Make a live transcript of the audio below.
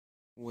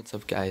What's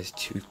up, guys?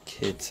 Two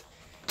kids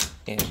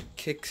and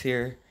Kicks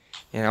here,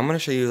 and I'm gonna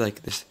show you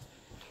like this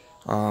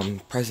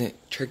present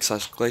trick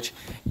slash glitch.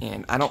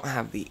 And I don't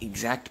have the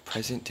exact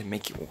present to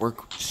make it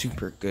work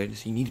super good,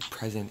 so you need a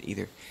present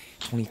either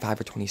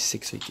 25 or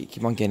 26, so you can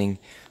keep on getting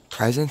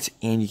presents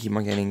and you keep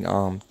on getting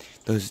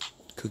those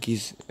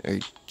cookies or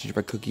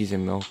gingerbread cookies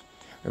and milk,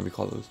 whatever we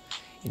call those,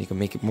 and you can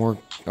make it more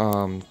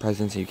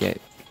presents, and you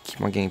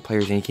keep on getting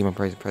players and you keep on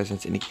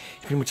presents, and it's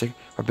pretty much like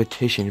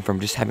repetition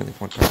from just having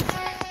like one present.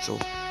 So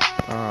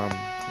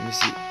let me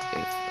see if,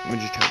 let me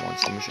just try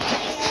once. Let me show you.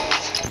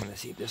 I'm gonna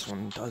see if this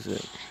one does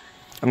it.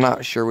 I'm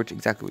not sure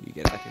exactly what you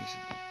get. I think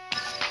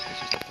it's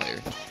just a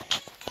player.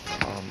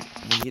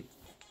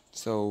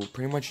 So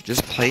pretty much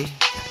just play.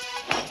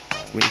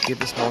 When you get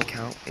the small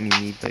account and you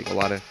need like a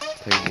lot of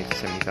players, you need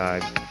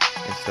 75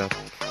 and stuff.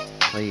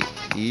 Play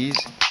these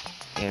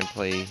and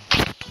play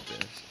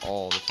this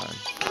all the time,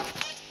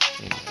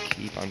 and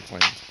keep on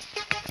playing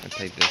and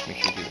play this. Make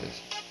sure you do this.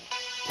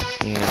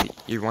 And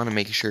you want to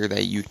make sure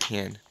that you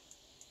can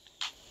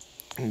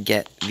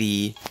get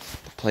the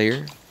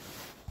player,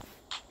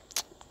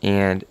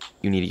 and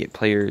you need to get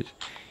players.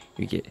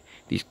 You get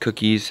these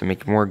cookies to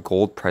make more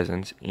gold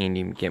presents, and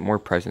you get more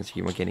presents.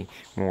 You are getting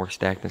more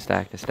stacked and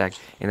stacked and stacked,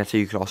 and that's how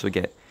you could also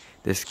get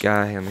this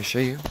guy. Let me show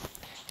you,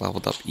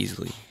 leveled up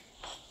easily.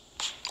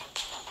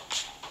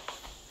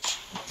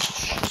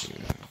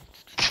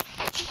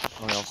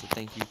 I also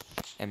thank you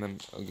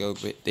Go,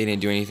 but they didn't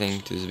do anything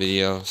to this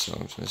video, so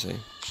I'm just gonna say,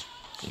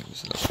 yeah,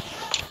 what's up?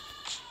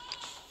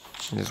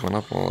 It just went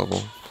up a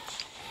level.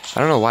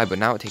 I don't know why, but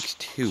now it takes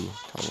 2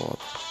 to level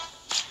up.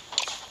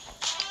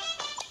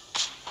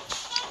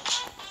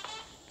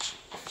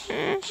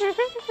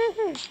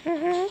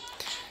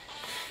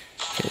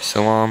 Okay,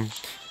 so I'm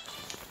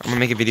gonna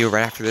make a video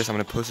right after this. I'm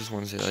gonna post this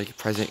one as like a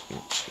present,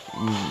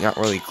 not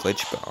really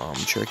glitch, but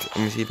trick.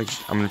 Let me see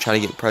if I'm gonna try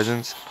to get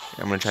presents.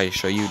 I'm gonna try to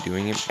show you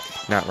doing it,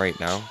 not right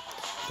now,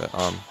 but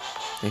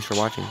thanks for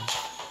watching.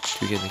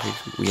 Two Kids and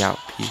Kicks, we out.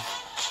 Peace.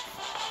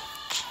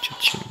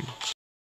 Cha-ching.